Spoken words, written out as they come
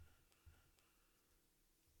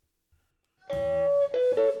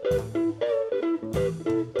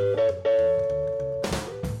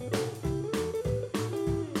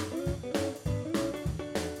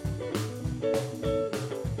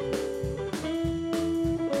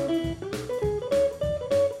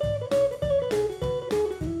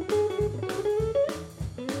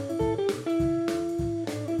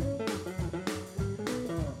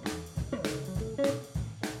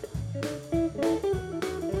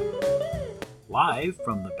Live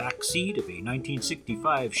from the back seat of a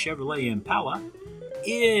 1965 Chevrolet Impala,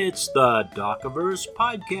 it's the Dockiverse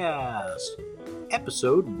Podcast,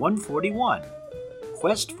 episode 141,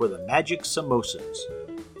 Quest for the Magic Samosas.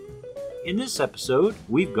 In this episode,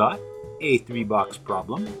 we've got a 3-box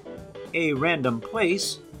problem, a random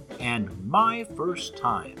place, and my first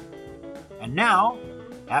time. And now,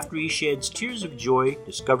 after he sheds tears of joy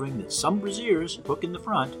discovering that some brassieres hook in the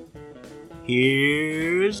front,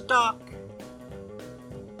 here's Doc.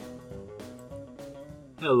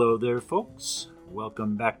 Hello there, folks.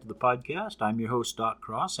 Welcome back to the podcast. I'm your host, Doc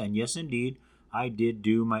Cross, and yes, indeed, I did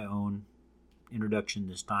do my own introduction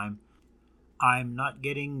this time. I'm not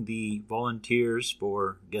getting the volunteers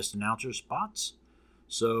for guest announcer spots,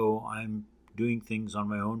 so I'm doing things on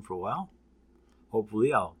my own for a while.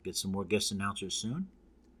 Hopefully, I'll get some more guest announcers soon.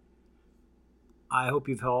 I hope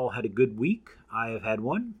you've all had a good week. I have had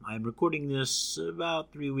one. I'm recording this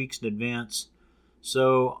about 3 weeks in advance,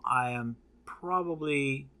 so I am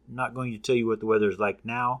probably not going to tell you what the weather is like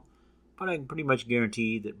now, but I can pretty much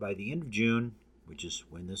guarantee that by the end of June, which is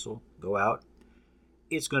when this will go out,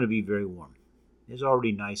 it's going to be very warm. It's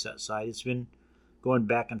already nice outside. It's been going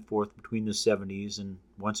back and forth between the 70s and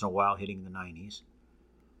once in a while hitting the 90s.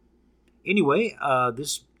 Anyway,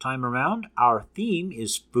 this time around, our theme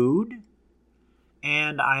is food,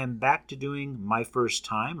 and I am back to doing my first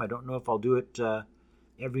time. I don't know if I'll do it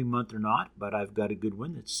every month or not, but I've got a good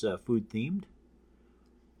one that's food themed.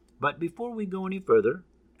 But before we go any further,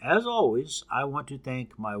 as always, I want to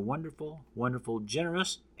thank my wonderful, wonderful,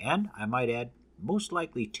 generous, and I might add, most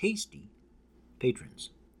likely tasty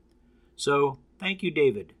patrons. So, thank you,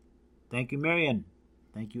 David. Thank you, Marion.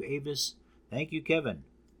 Thank you, Avis. Thank you, Kevin.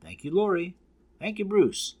 Thank you, Lori. Thank you,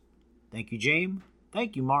 Bruce. Thank you, James.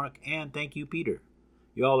 Thank you, Mark. And thank you, Peter.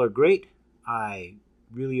 You all are great. I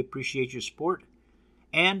really appreciate your support,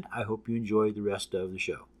 and I hope you enjoy the rest of the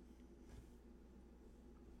show.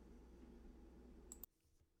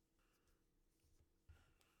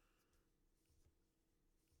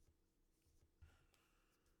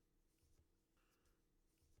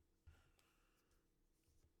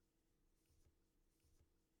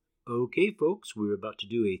 Okay, folks, we're about to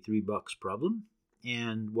do a 3-box problem,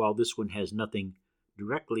 and while this one has nothing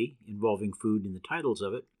directly involving food in the titles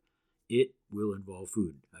of it, it will involve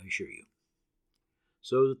food, I assure you.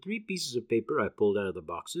 So the 3 pieces of paper I pulled out of the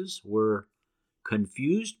boxes were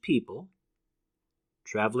Confused People,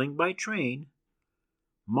 Traveling by Train,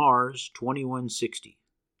 Mars 2160.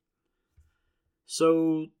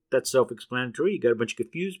 So that's self-explanatory. You got a bunch of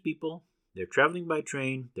confused people. They're traveling by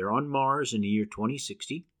train. They're on Mars in the year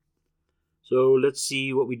 2060. So let's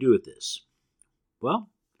see what we do with this. Well,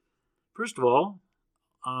 first of all,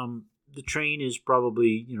 the train is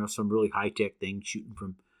probably, some really high-tech thing shooting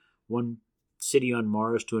from one city on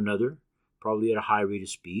Mars to another, probably at a high rate of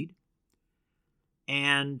speed.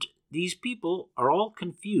 And these people are all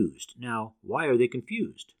confused. Now, why are they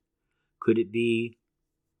confused? Could it be,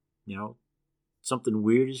 something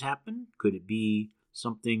weird has happened? Could it be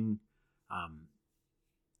something,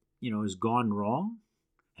 has gone wrong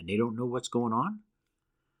and they don't know what's going on?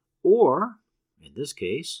 Or, in this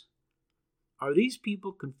case, are these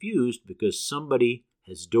people confused because somebody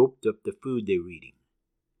has doped up the food they're eating?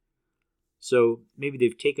 So maybe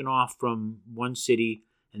they've taken off from one city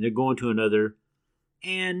and they're going to another,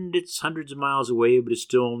 and it's hundreds of miles away, but it's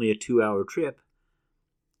still only a 2-hour trip.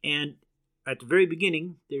 And at the very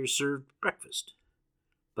beginning, they're served breakfast.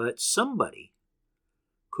 But somebody,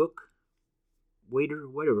 cook, waiter,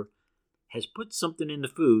 whatever, has put something in the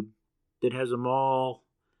food that has them all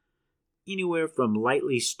anywhere from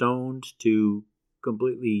lightly stoned to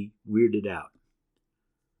completely weirded out.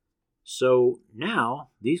 So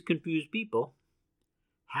now these confused people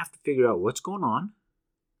have to figure out what's going on.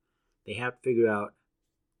 They have to figure out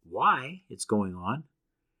why it's going on.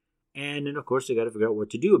 And then, of course, they got to figure out what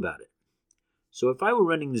to do about it. So if I were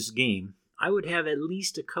running this game, I would have at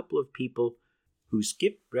least a couple of people who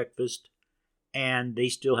skip breakfast and they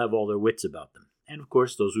still have all their wits about them. And, of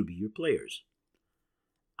course, those would be your players.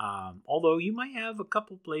 Although you might have a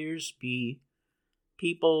couple players be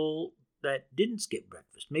people that didn't skip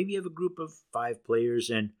breakfast. Maybe you have a group of 5 players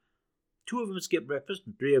and 2 of them skipped breakfast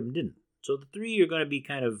and 3 of them didn't. So the 3 are going to be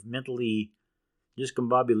kind of mentally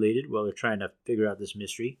discombobulated while they're trying to figure out this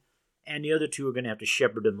mystery. And the other 2 are going to have to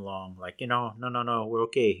shepherd them along, like, no, we're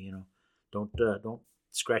okay, don't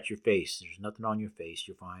scratch your face. There's nothing on your face,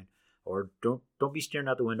 you're fine. Or don't be staring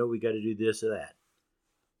out the window, we got to do this or that.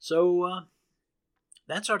 So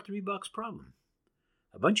that's our 3-box problem.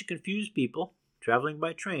 A bunch of confused people traveling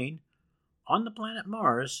by train on the planet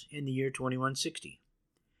Mars in the year 2160.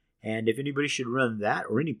 And if anybody should run that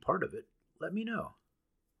or any part of it, let me know.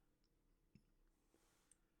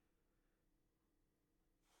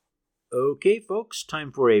 Okay, folks,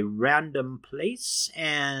 time for a random place,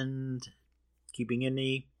 and keeping in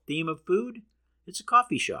the theme of food, it's a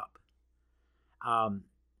coffee shop. A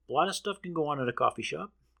lot of stuff can go on at a coffee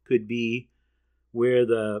shop. Could be where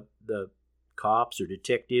the cops or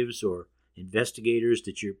detectives or investigators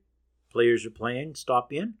that your players are playing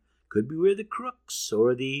stop in. Could be where the crooks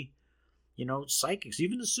or the psychics,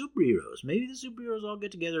 even the superheroes. Maybe the superheroes all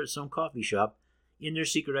get together at some coffee shop in their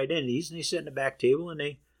secret identities, and they sit in the back table and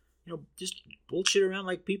they, just bullshit around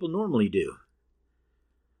like people normally do.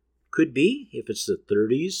 Could be, if it's the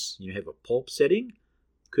 30s, you have a pulp setting.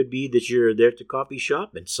 Could be that you're there at the coffee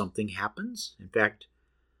shop and something happens. In fact,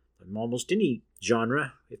 in almost any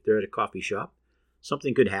genre, if they're at a coffee shop,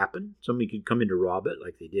 something could happen. Somebody could come in to rob it,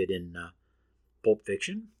 like they did in Pulp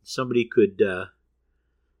Fiction. Somebody could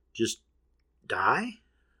just die.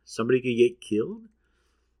 Somebody could get killed.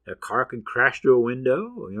 A car could crash through a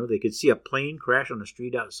window. They could see a plane crash on the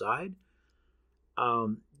street outside.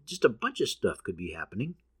 Just a bunch of stuff could be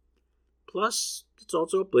happening. Plus, it's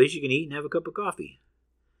also a place you can eat and have a cup of coffee.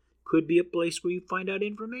 Could be a place where you find out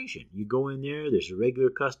information. You go in there, there's the regular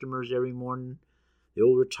customers every morning, the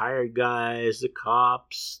old retired guys, the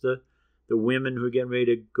cops, the women who are getting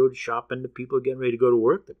ready to go shopping, the people who are getting ready to go to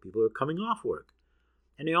work, the people who are coming off work.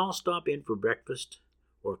 And they all stop in for breakfast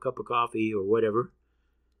or a cup of coffee or whatever.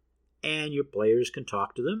 And your players can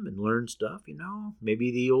talk to them and learn stuff,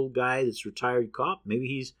 Maybe the old guy that's retired cop, maybe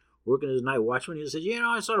he's working as a night watchman. He says,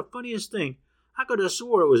 I saw the funniest thing. I could have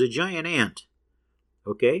swore it was a giant ant.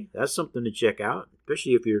 Okay, that's something to check out,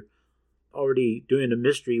 especially if you're already doing a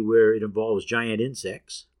mystery where it involves giant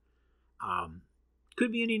insects.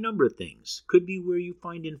 Could be any number of things. Could be where you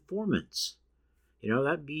find informants.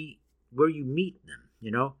 That'd be where you meet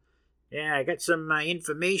them, Yeah, I got some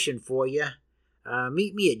information for you.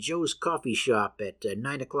 Meet me at Joe's coffee shop at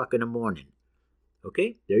 9 o'clock in the morning.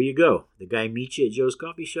 Okay, there you go. The guy meets you at Joe's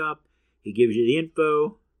coffee shop. He gives you the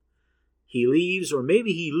info. He leaves, or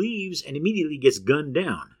maybe he leaves and immediately gets gunned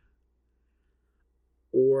down.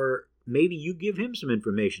 Or maybe you give him some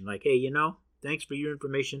information, like, hey, thanks for your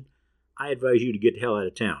information. I advise you to get the hell out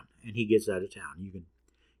of town. And he gets out of town. You can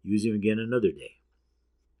use him again another day.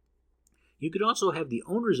 You could also have the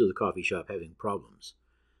owners of the coffee shop having problems.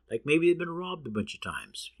 Like maybe they've been robbed a bunch of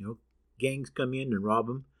times. Gangs come in and rob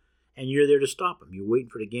them, and you're there to stop them. You're waiting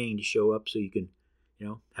for the gang to show up so you can,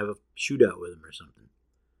 have a shootout with them or something.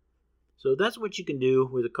 So that's what you can do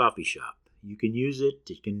with a coffee shop. You can use it.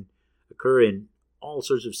 It can occur in all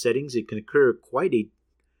sorts of settings. It can occur quite a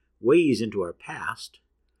ways into our past.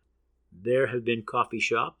 There have been coffee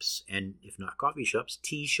shops, and if not coffee shops,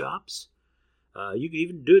 tea shops. You could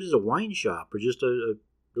even do it as a wine shop or just a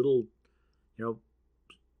little,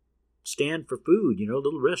 stand for food, a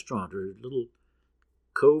little restaurant or a little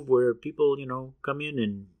cove where people, come in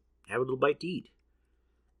and have a little bite to eat.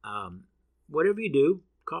 Whatever you do,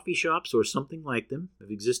 coffee shops or something like them have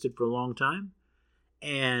existed for a long time,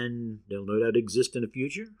 and they'll no doubt exist in the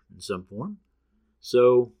future in some form.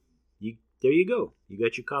 So there you go. You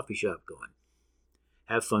got your coffee shop going.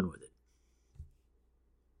 Have fun with it.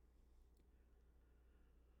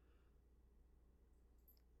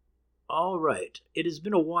 All right. It has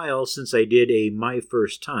been a while since I did a My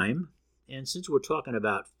First Time, and since we're talking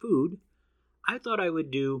about food, I thought I would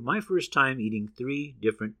do my first time eating 3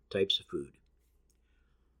 different types of food.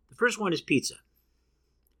 The first one is pizza.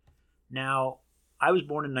 Now, I was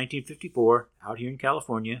born in 1954 out here in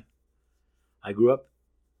California. I grew up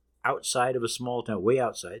outside of a small town, way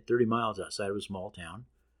outside, 30 miles outside of a small town.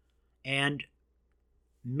 And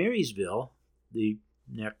Marysville, the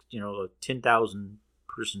next, 10,000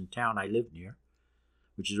 person town I lived near,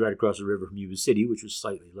 which is right across the river from Yuba City, which was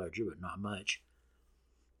slightly larger, but not much.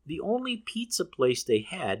 The only pizza place they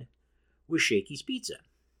had was Shakey's Pizza.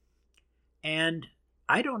 And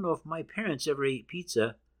I don't know if my parents ever ate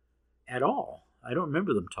pizza at all. I don't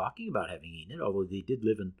remember them talking about having eaten it, although they did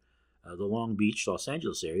live in the Long Beach, Los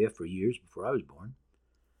Angeles area for years before I was born.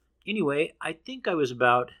 Anyway, I think I was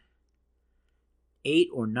about 8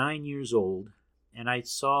 or 9 years old, and I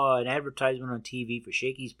saw an advertisement on TV for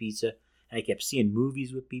Shakey's Pizza, and I kept seeing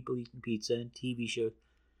movies with people eating pizza and TV shows.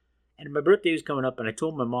 And my birthday was coming up, and I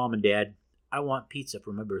told my mom and dad, I want pizza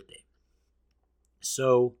for my birthday.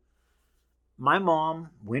 So my mom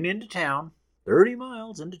went into town, 30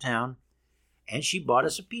 miles into town, and she bought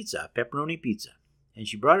us a pizza, a pepperoni pizza. And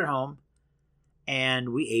she brought it home,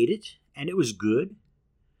 and we ate it, and it was good.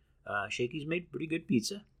 Shakey's made pretty good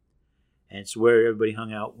pizza, and it's where everybody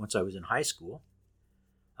hung out once I was in high school.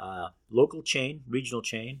 Local chain, regional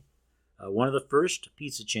chain, one of the first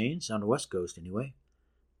pizza chains on the West Coast anyway.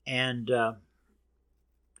 And I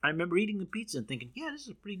remember eating the pizza and thinking, yeah, this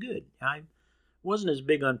is pretty good. I wasn't as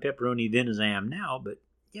big on pepperoni then as I am now, but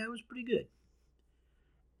yeah, it was pretty good.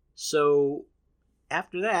 So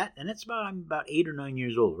after that, and I'm about 8 or 9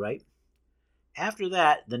 years old, right? After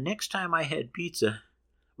that, the next time I had pizza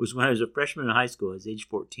was when I was a freshman in high school. I was age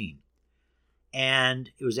 14. And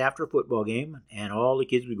it was after a football game, and all the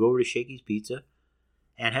kids would go over to Shakey's Pizza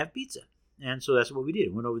and have pizza. And so that's what we did.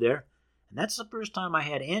 We went over there, and that's the first time I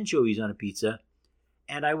had anchovies on a pizza.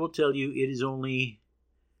 And I will tell you,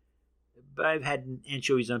 I've had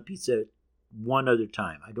anchovies on pizza one other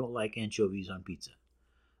time. I don't like anchovies on pizza.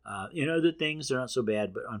 In other things, they're not so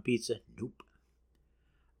bad, but on pizza, nope.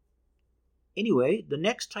 Anyway, the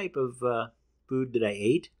next type of food that I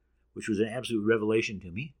ate, which was an absolute revelation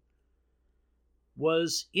to me,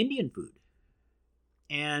 was Indian food.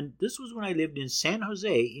 And this was when I lived in San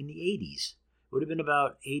Jose in the 80s. It would have been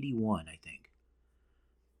about 81, I think.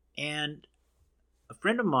 And a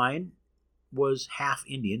friend of mine was half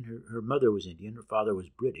Indian. Her mother was Indian. Her father was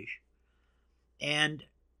British. And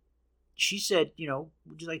she said,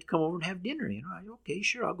 would you like to come over and have dinner? Okay,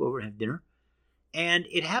 sure, I'll go over and have dinner. And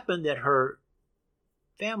it happened that her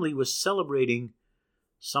family was celebrating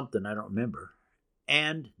something, I don't remember.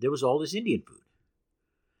 And there was all this Indian food.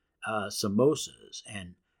 Samosas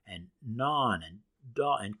and naan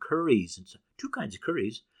and curries, and two kinds of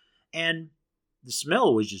curries. And the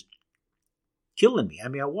smell was just killing me. I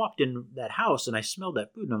mean, I walked in that house and I smelled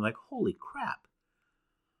that food and I'm like, holy crap.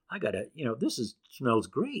 I gotta, smells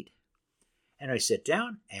great. And I sat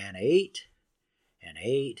down and I ate and I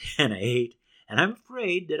ate and I ate. And I'm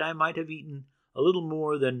afraid that I might have eaten a little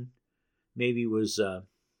more than maybe was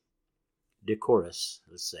decorous,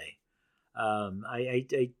 let's say. I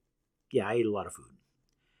ate a lot of food.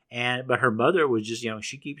 But her mother was just,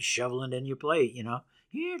 she keeps shoveling in your plate,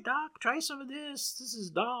 Here, Doc, try some of this. This is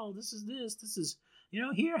dal. This is this. This is,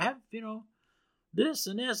 here, have, this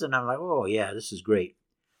and this. And I'm like, oh, yeah, this is great.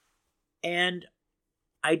 And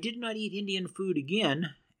I did not eat Indian food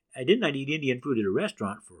again. I did not eat Indian food at a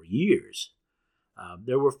restaurant for years.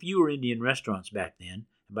 There were fewer Indian restaurants back then.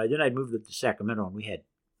 And by then I'd moved up to Sacramento and we had,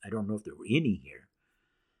 I don't know if there were any here.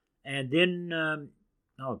 And then,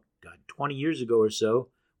 20 years ago or so,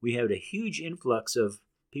 we had a huge influx of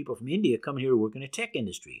people from India coming here to work in the tech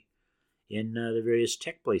industry in the various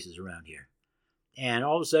tech places around here. And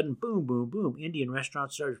all of a sudden, boom, boom, boom, Indian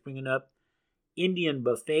restaurants started springing up. Indian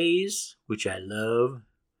buffets, which I love.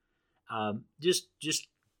 Just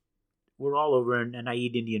we're all over, and I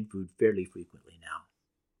eat Indian food fairly frequently now.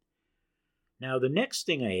 Now, the next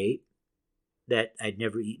thing I ate that I'd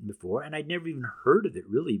never eaten before, and I'd never even heard of it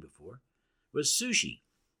really before, was sushi.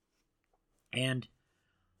 And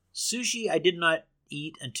sushi I did not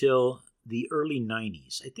eat until the early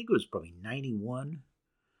 90s. I think it was probably 91,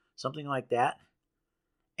 something like that.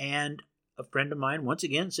 And a friend of mine once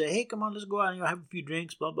again said, hey, come on, let's go out and have a few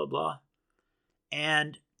drinks, blah, blah, blah.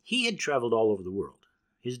 And he had traveled all over the world.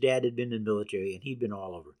 His dad had been in the military, and he'd been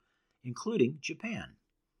all over, including Japan.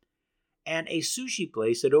 And a sushi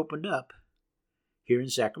place had opened up here in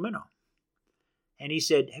Sacramento. And he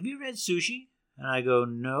said, have you ever had sushi? And I go,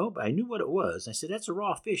 no, but I knew what it was. I said, that's a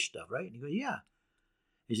raw fish stuff, right? And he goes, yeah.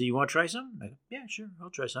 He said, you want to try some? I go, yeah, sure,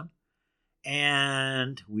 I'll try some.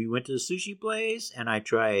 And we went to the sushi place, and I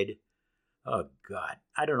tried, oh, God,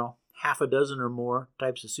 I don't know, half a dozen or more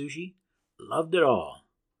types of sushi. Loved it all.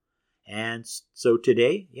 And so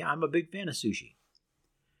today, I'm a big fan of sushi.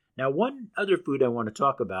 Now, one other food I want to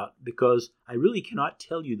talk about, because I really cannot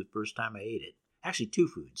tell you the first time I ate it. Actually, two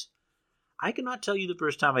foods. I cannot tell you the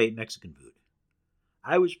first time I ate Mexican food.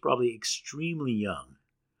 I was probably extremely young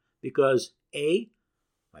because A,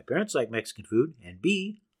 my parents like Mexican food, and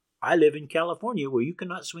B, I live in California where you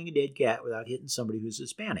cannot swing a dead cat without hitting somebody who's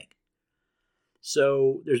Hispanic.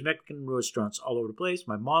 So there's Mexican restaurants all over the place.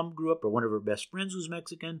 My mom grew up, or one of her best friends was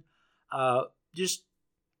Mexican. They're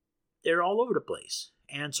all over the place.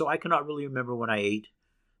 And so I cannot really remember when I ate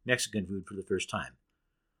Mexican food for the first time.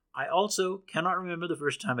 I also cannot remember the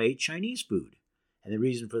first time I ate Chinese food. And the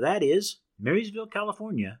reason for that is Marysville,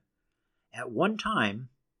 California, at one time,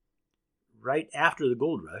 right after the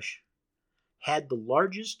gold rush, had the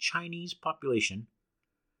largest Chinese population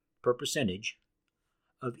per percentage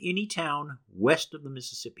of any town west of the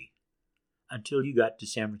Mississippi until you got to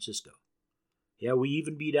San Francisco. Yeah, we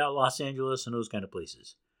even beat out Los Angeles and those kind of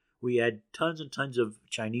places. We had tons and tons of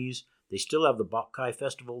Chinese. They still have the Bok Kai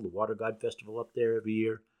Festival, the Water God Festival up there every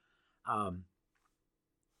year. There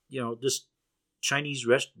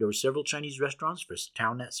were several Chinese restaurants for a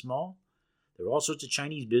town that small. There were all sorts of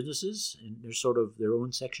Chinese businesses, and they're sort of their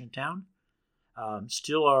own section of town.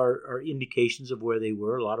 Still are indications of where they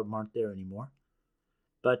were. A lot of them aren't there anymore.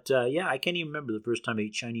 But yeah, I can't even remember the first time I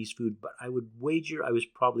ate Chinese food, but I would wager I was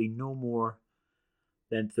probably no more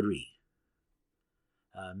than 3.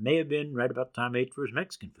 May have been right about the time I ate first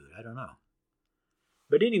Mexican food. I don't know.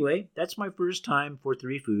 But anyway, that's my first time for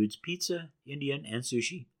 3 foods: pizza, Indian, and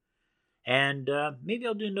sushi. And maybe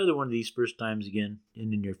I'll do another one of these first times again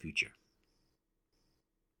in the near future.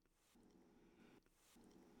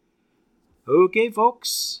 Okay,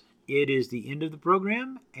 folks, it is the end of the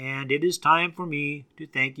program, and it is time for me to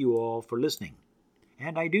thank you all for listening.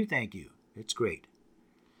 And I do thank you. It's great.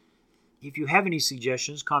 If you have any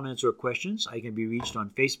suggestions, comments, or questions, I can be reached on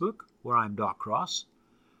Facebook, where I'm Doc Cross,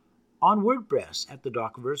 on WordPress at the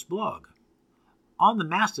Docverse blog, on the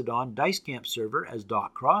Mastodon Dice Camp server as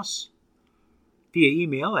Doc Cross, via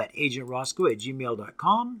email at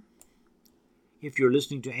agentroscoe@gmail.com. If you're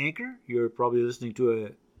listening to Anchor, you're probably listening to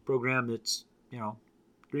a program that's,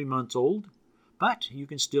 3 months old, but you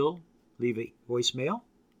can still leave a voicemail.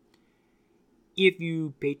 If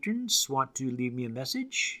you patrons want to leave me a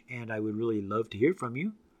message, and I would really love to hear from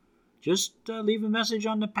you, just leave a message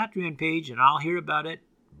on the Patreon page and I'll hear about it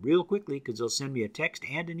real quickly because they'll send me a text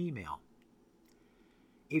and an email.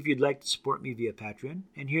 If you'd like to support me via Patreon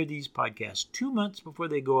and hear these podcasts 2 months before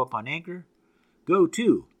they go up on Anchor, go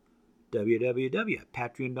to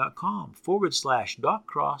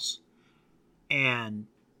www.patreon.com/DocCross and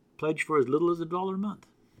pledge for as little as $1 a month.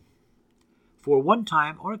 For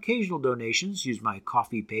one-time or occasional donations, use my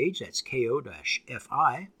Ko-fi page, that's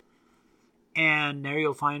ko-fi, and there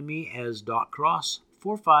you'll find me as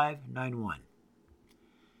DocCross4591.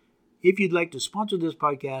 If you'd like to sponsor this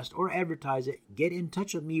podcast or advertise it, get in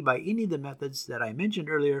touch with me by any of the methods that I mentioned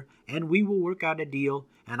earlier, and we will work out a deal,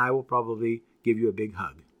 and I will probably give you a big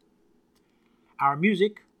hug. Our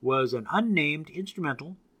music was an unnamed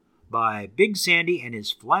instrumental by Big Sandy and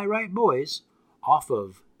his Fly Right Boys off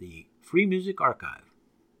of the Free Music Archive.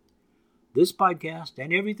 This podcast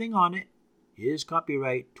and everything on it is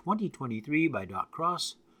copyright 2023 by Doc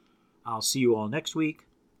Cross. I'll see you all next week.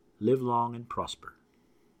 Live long and prosper.